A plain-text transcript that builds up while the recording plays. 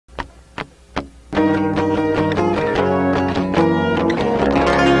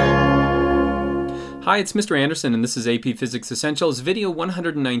Hi, it's Mr. Andersen, and this is AP Physics Essentials, video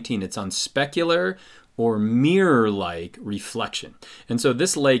 119. It's on specular or mirror-like reflection. And so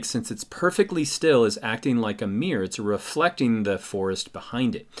this lake, since it's perfectly still, is acting like a mirror. It's reflecting the forest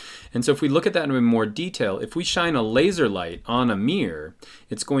behind it. And so if we look at that in more detail, if we shine a laser light on a mirror,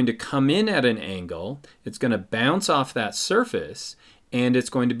 it's going to come in at an angle, it's going to bounce off that surface, and it's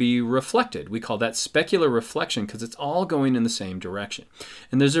going to be reflected. We call that specular reflection because it's all going in the same direction.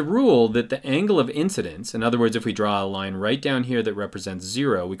 And there's a rule that the angle of incidence, in other words, if we draw a line right down here that represents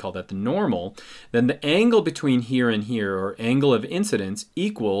 0, we call that the normal, then the angle between here and here, or angle of incidence,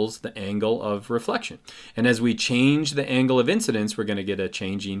 equals the angle of reflection. And as we change the angle of incidence, we're going to get a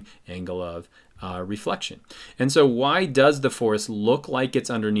changing angle of reflection. And so why does the forest look like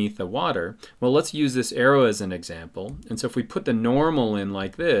it's underneath the water? Well, let's use this arrow as an example. And so if we put the normal in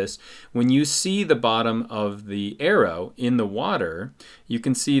like this, when you see the bottom of the arrow in the water, you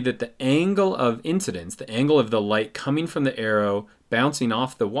can see that the angle of incidence, the angle of the light coming from the arrow bouncing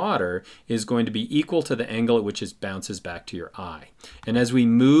off the water, is going to be equal to the angle at which it bounces back to your eye. And as we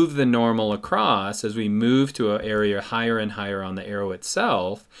move the normal across, as we move to an area higher and higher on the arrow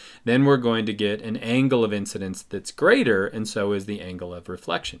itself, then we're going to get an angle of incidence that's greater, and so is the angle of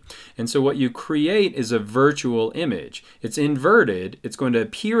reflection. And so what you create is a virtual image. It's inverted. It's going to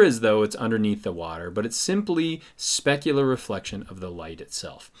appear as though it's underneath the water, but it's simply specular reflection of the light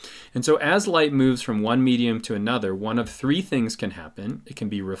itself. And so as light moves from one medium to another, one of three things can happen. It can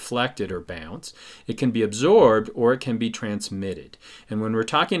be reflected or bounce, it can be absorbed, or it can be transmitted. And when we're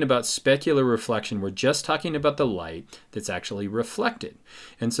talking about specular reflection, we're just talking about the light that's actually reflected.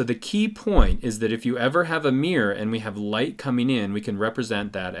 And so the key point is that if you ever have a mirror and we have light coming in, we can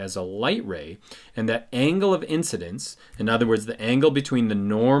represent that as a light ray, and that angle of incidence, in other words, the angle between the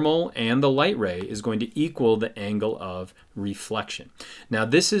normal and the light ray, is going to equal the angle of reflection. Now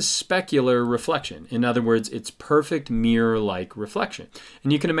this is specular reflection. In other words, it's perfect mirror-like reflection.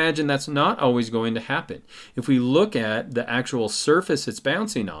 And you can imagine that's not always going to happen. If we look at the actual surface it's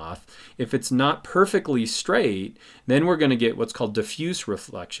bouncing off, if it's not perfectly straight, then we're going to get what's called diffuse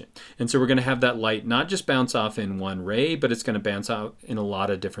reflection. And so we're going to have that light not just bounce off in one ray, but it's going to bounce out in a lot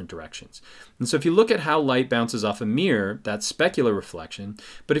of different directions. And so if you look at how light bounces off a mirror, that's specular reflection.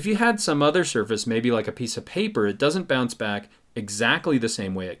 But if you had some other surface, maybe like a piece of paper, it doesn't bounce back exactly the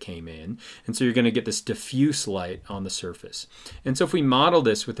same way it came in, and so you're going to get this diffuse light on the surface. And so if we model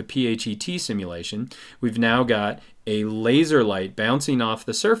this with a PHET simulation, we've now got a laser light bouncing off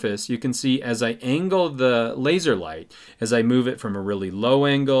the surface. You can see as I angle the laser light, as I move it from a really low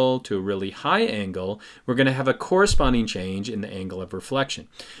angle to a really high angle, we're going to have a corresponding change in the angle of reflection.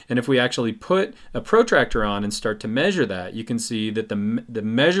 And if we actually put a protractor on and start to measure that, you can see that the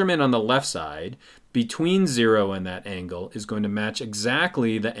measurement on the left side between 0 and that angle is going to match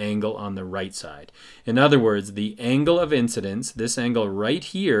exactly the angle on the right side. In other words, the angle of incidence, this angle right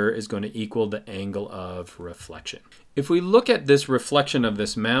here, is going to equal the angle of reflection. If we look at this reflection of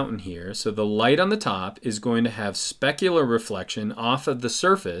this mountain here, so the light on the top is going to have specular reflection off of the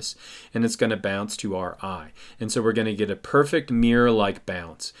surface, and it's going to bounce to our eye. And so we're going to get a perfect mirror-like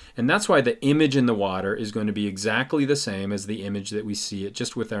bounce. And that's why the image in the water is going to be exactly the same as the image that we see it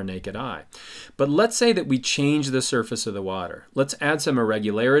just with our naked eye. But let's say that we change the surface of the water. Let's add some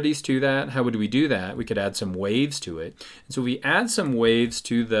irregularities to that. How would we do that? We could add some waves to it. And so if we add some waves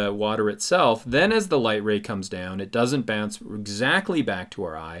to the water itself, then as the light ray comes down, it doesn't bounce exactly back to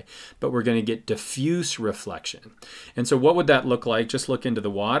our eye, but we're going to get diffuse reflection. And so what would that look like? Just look into the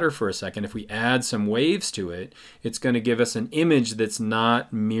water for a second. If we add some waves to it, it's going to give us an image that's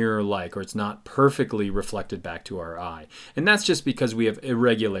not mirror-like, or it's not perfectly reflected back to our eye. And that's just because we have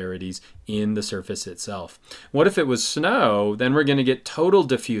irregularities in the surface itself. What if it was snow? Then we're going to get total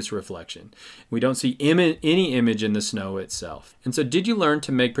diffuse reflection. We don't see any image in the snow itself. And so did you learn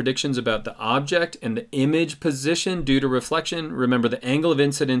to make predictions about the object and the image position due to reflection? Remember, the angle of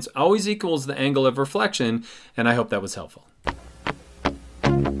incidence always equals the angle of reflection, and I hope that was helpful.